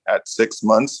that at 6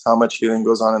 months, how much healing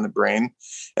goes on in the brain,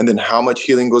 and then how much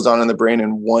healing goes on in the brain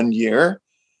in 1 year,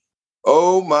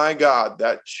 oh my God,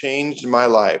 that changed my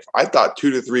life. I thought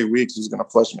 2 to 3 weeks was going to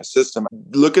flush my system.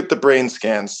 Look at the brain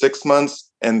scan, 6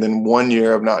 months and then 1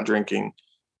 year of not drinking.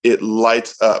 It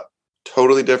lights up.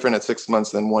 Totally different at 6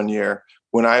 months than 1 year.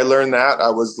 When I learned that, I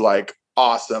was like,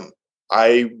 awesome.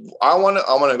 I want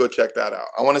to go check that out.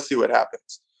 I want to see what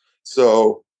happens.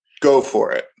 So go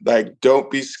for it. Like, don't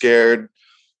be scared.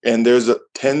 And there's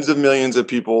tens of millions of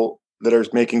people that are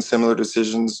making similar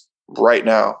decisions right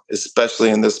now, especially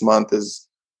in this month. Is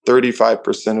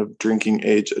 35% of drinking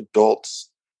age adults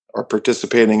are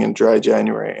participating in dry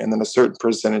January. And then a certain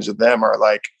percentage of them are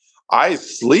like, I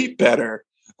sleep better.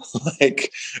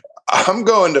 Like, I'm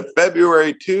going to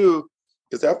February too.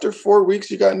 Because after 4 weeks,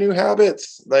 you got new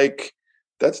habits. Like,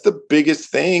 that's the biggest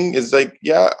thing is like,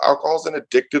 yeah, alcohol is an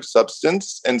addictive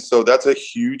substance. And so that's a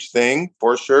huge thing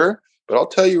for sure. But I'll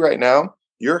tell you right now,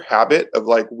 your habit of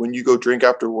like when you go drink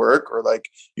after work, or like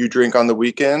you drink on the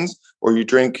weekends, or you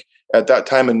drink at that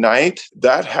time of night,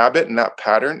 that habit and that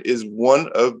pattern is one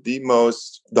of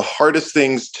the hardest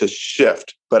things to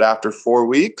shift. But after 4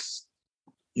 weeks,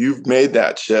 you've made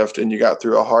that shift and you got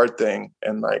through a hard thing.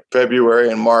 And like February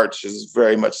and March is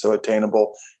very much so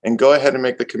attainable. And go ahead and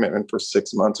make the commitment for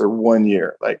 6 months or 1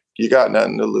 year. Like, you got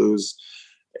nothing to lose.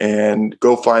 And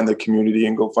go find the community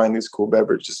and go find these cool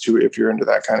beverages too, if you're into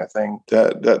that kind of thing,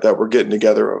 that we're getting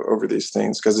together over these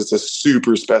things, because it's a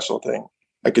super special thing.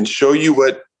 I can show you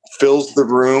what fills the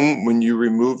room when you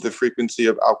remove the frequency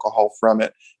of alcohol from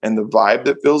it, and the vibe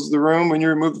that fills the room when you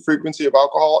remove the frequency of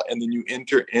alcohol. And then you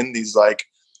enter in these like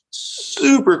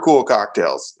super cool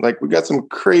cocktails. Like, we got some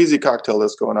crazy cocktail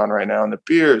lists going on right now, and the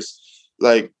beers,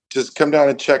 like, just come down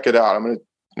and check it out. I'm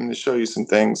going to show you some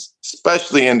things,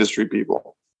 especially industry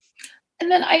people. And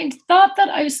then I thought that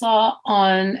I saw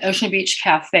on Ocean Beach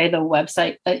Cafe, the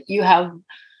website, that you have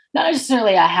not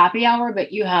necessarily a happy hour,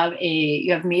 but you have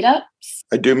meetups.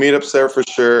 I do meetups there for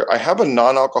sure. I have a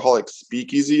non-alcoholic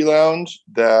speakeasy lounge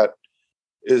that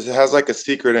has like a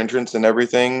secret entrance and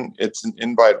everything. It's an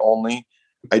invite only.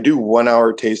 I do 1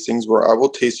 hour tastings where I will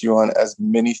taste you on as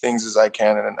many things as I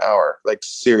can in an hour. Like,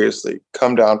 seriously,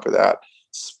 come down for that.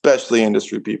 Especially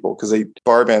industry people, because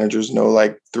bar managers know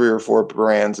like 3 or 4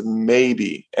 brands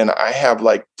maybe, and I have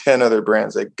like 10 other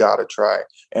brands they gotta try,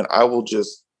 and I will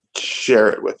just share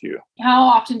it with you. How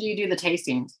often do you do the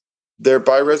tastings? They're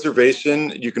by reservation.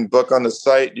 You can book on the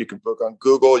site, you can book on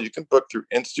Google, you can book through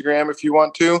Instagram if you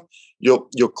want to. You'll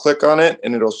click on it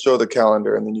and it'll show the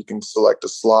calendar, and then you can select a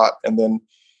slot. And then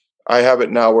I have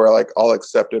it now where like I'll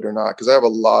accept it or not, because I have a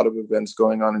lot of events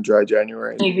going on in dry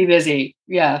January. You'd be busy.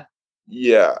 Yeah.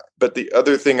 But the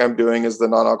other thing I'm doing is the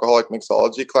non-alcoholic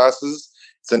mixology classes.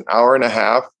 It's an hour and a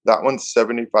half. That one's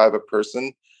 $75 a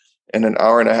person. In an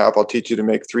hour and a half, I'll teach you to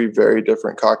make 3 very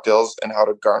different cocktails and how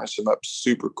to garnish them up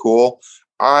super cool.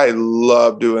 I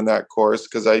love doing that course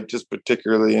because I just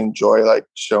particularly enjoy like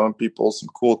showing people some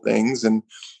cool things and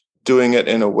doing it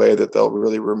in a way that they'll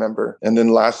really remember. And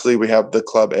then lastly, we have the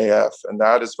Club AF, and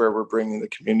that is where we're bringing the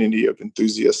community of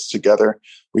enthusiasts together.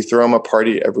 We throw them a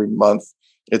party every month.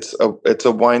 It's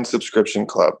a wine subscription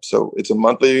club. So it's a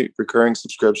monthly recurring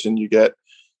subscription. You get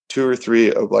 2 or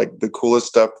 3 of like the coolest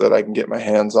stuff that I can get my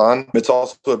hands on. It's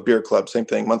also a beer club. Same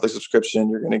thing, monthly subscription.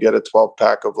 You're going to get a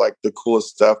 12-pack of like the coolest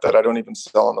stuff that I don't even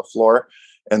sell on the floor.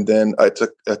 And then it's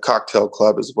a cocktail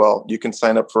club as well. You can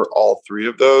sign up for all 3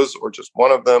 of those, or just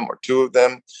one of them, or 2 of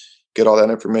them. Get all that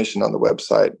information on the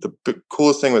website. The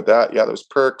coolest thing with that, there's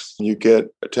perks. You get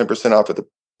 10% off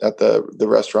at the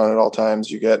restaurant at all times.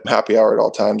 You get happy hour at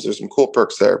all times. There's some cool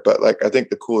perks there. But like, I think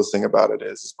the coolest thing about it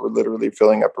is we're literally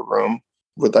filling up a room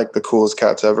with like the coolest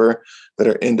cats ever that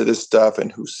are into this stuff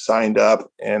and who signed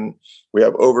up. And we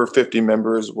have over 50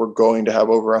 members. We're going to have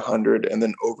over 100 and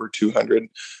then over 200.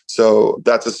 So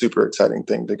that's a super exciting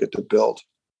thing to get to build.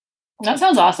 That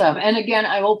sounds awesome. And again,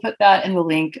 I will put that in the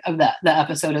link of the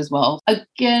episode as well.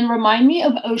 Again, remind me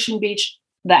of Ocean Beach,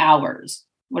 the hours.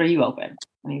 What are you open?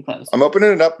 When are you close? I'm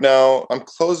opening it up now. I'm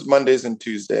closed Mondays and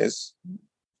Tuesdays.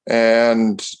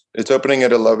 And it's opening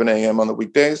at 11 a.m. on the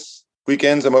weekdays.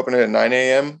 Weekends, I'm opening at 9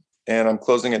 a.m. and I'm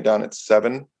closing it down at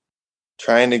 7.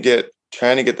 Trying to get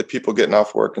the people getting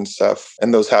off work and stuff,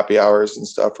 and those happy hours and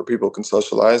stuff where people can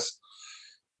socialize.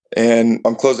 And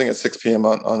I'm closing at 6 p.m.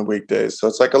 on weekdays. So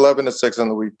it's like 11 to 6 on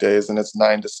the weekdays, and it's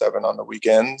 9 to 7 on the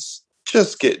weekends.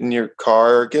 Just get in your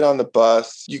car, get on the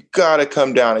bus. You got to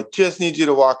come down. I just need you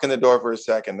to walk in the door for a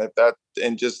second.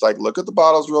 And just like look at the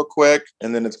bottles real quick.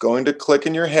 And then it's going to click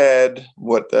in your head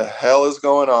what the hell is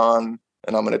going on.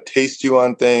 And I'm going to taste you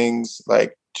on things.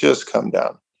 Like, just come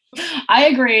down. I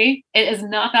agree. It is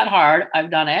not that hard.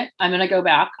 I've done it. I'm going to go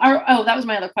back. That was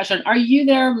my other question. Are you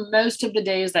there most of the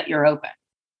days that you're open?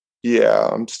 Yeah,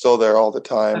 I'm still there all the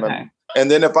time. Okay. And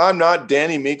then if I'm not,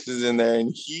 Danny Meeks is in there,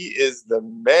 and he is the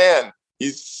man.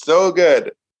 He's so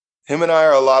good. Him and I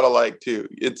are a lot alike too.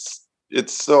 It's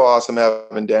so awesome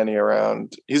having Danny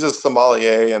around. He's a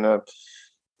sommelier and a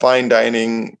fine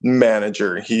dining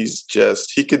manager. He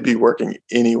could be working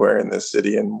anywhere in this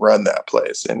city and run that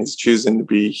place, and he's choosing to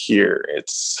be here.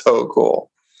 It's so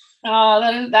cool.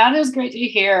 Oh, that is great to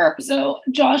hear. So,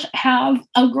 Josh, have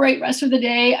a great rest of the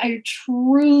day. I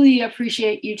truly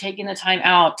appreciate you taking the time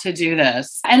out to do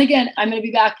this. And again, I'm going to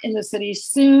be back in the city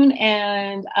soon,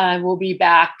 and I will be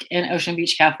back in Ocean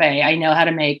Beach Cafe. I know how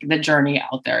to make the journey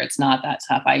out there. It's not that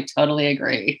tough. I totally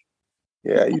agree.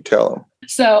 Yeah, you tell him.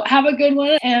 So have a good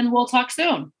one, and we'll talk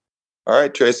soon. All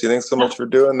right, Tracy, thanks so much for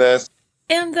doing this.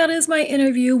 And that is my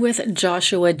interview with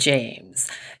Joshua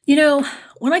James. You know,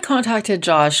 when I contacted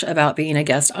Josh about being a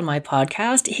guest on my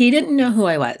podcast, he didn't know who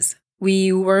I was.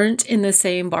 We weren't in the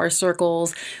same bar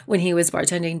circles when he was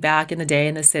bartending back in the day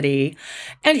in the city.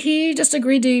 And he just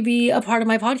agreed to be a part of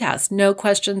my podcast. No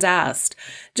questions asked.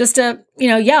 Just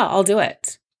yeah, I'll do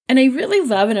it. And I really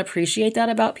love and appreciate that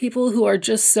about people who are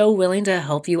just so willing to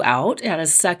help you out at a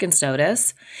second's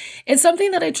notice. It's something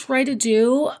that I try to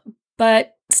do,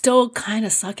 but still kind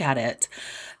of suck at it.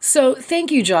 So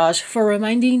thank you, Josh, for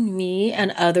reminding me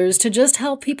and others to just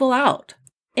help people out.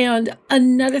 And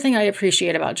another thing I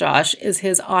appreciate about Josh is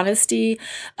his honesty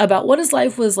about what his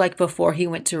life was like before he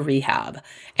went to rehab.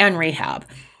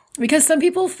 Because some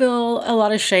people feel a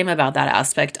lot of shame about that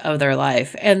aspect of their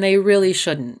life, and they really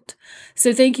shouldn't.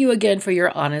 So thank you again for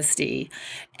your honesty.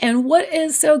 And what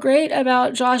is so great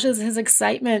about Josh is his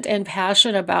excitement and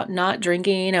passion about not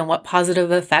drinking and what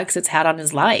positive effects it's had on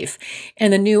his life,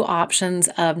 and the new options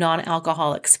of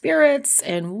non-alcoholic spirits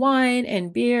and wine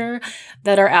and beer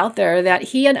that are out there that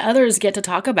he and others get to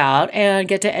talk about and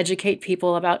get to educate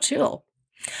people about too.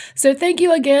 So thank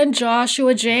you again,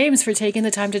 Joshua James, for taking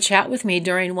the time to chat with me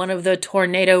during one of the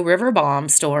tornado river bomb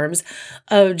storms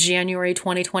of January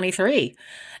 2023.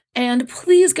 And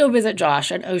please go visit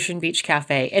Josh at Ocean Beach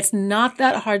Cafe. It's not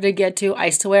that hard to get to.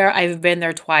 I swear I've been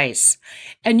there twice.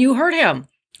 And you heard him.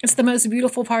 It's the most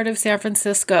beautiful part of San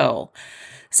Francisco.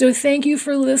 So thank you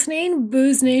for listening.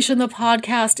 Booze Nation, the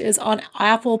podcast, is on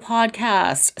Apple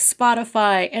Podcasts,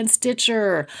 Spotify, and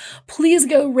Stitcher. Please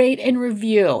go rate and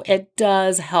review. It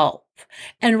does help.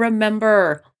 And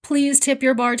remember, please tip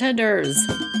your bartenders.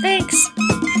 Thanks.